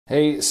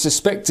A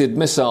suspected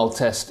missile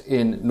test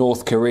in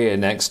North Korea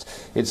next.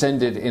 It's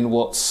ended in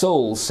what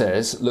Seoul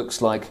says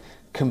looks like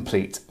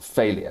complete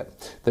failure.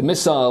 The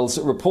missiles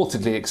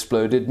reportedly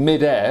exploded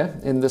mid-air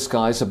in the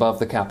skies above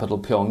the capital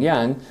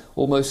Pyongyang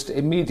almost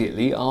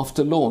immediately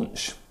after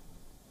launch.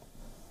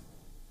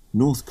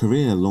 North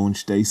Korea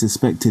launched a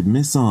suspected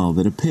missile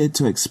that appeared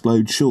to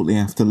explode shortly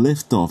after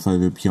liftoff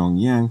over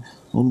Pyongyang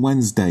on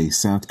Wednesday,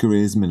 South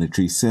Korea's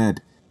military said.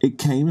 It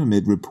came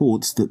amid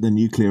reports that the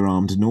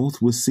nuclear-armed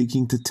North was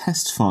seeking to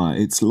test-fire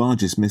its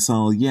largest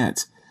missile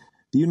yet.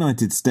 The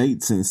United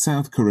States and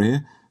South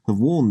Korea have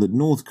warned that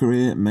North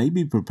Korea may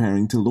be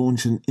preparing to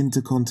launch an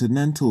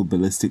intercontinental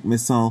ballistic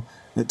missile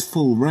at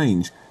full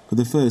range for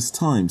the first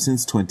time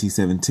since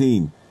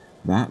 2017.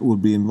 That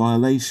would be in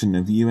violation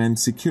of UN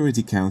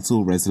Security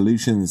Council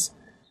resolutions.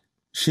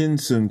 Shin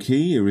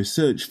Sung-ki, a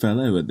research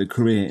fellow at the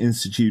Korea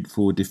Institute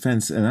for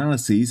Defense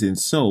Analyses in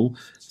Seoul,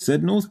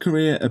 said North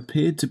Korea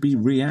appeared to be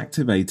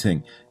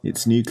reactivating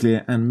its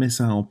nuclear and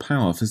missile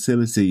power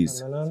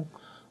facilities.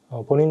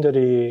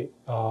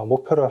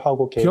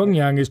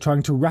 Pyongyang is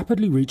trying to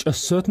rapidly reach a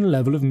certain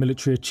level of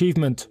military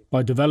achievement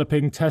by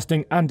developing,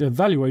 testing and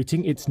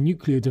evaluating its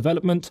nuclear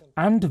development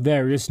and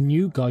various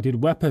new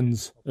guided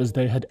weapons, as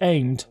they had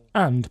aimed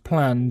and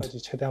planned.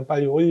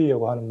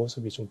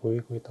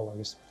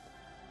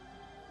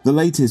 The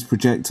latest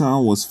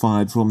projectile was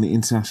fired from the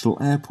international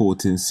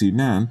airport in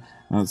Sunan,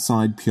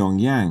 outside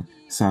Pyongyang,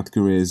 South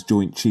Korea's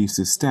Joint Chiefs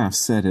of Staff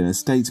said in a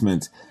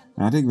statement,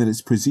 adding that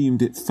it's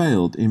presumed it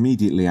failed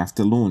immediately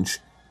after launch.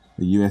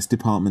 The US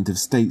Department of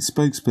State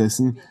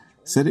spokesperson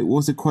said it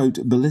was a,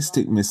 quote,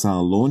 ballistic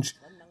missile launch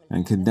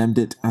and condemned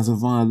it as a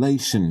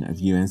violation of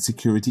UN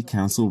Security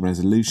Council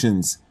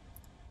resolutions.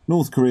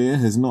 North Korea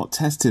has not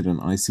tested an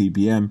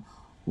ICBM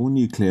or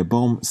nuclear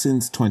bomb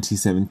since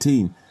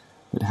 2017,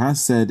 but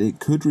has said it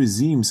could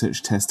resume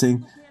such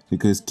testing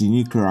because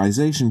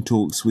denuclearization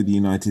talks with the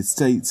United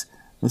States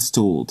are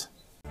stalled.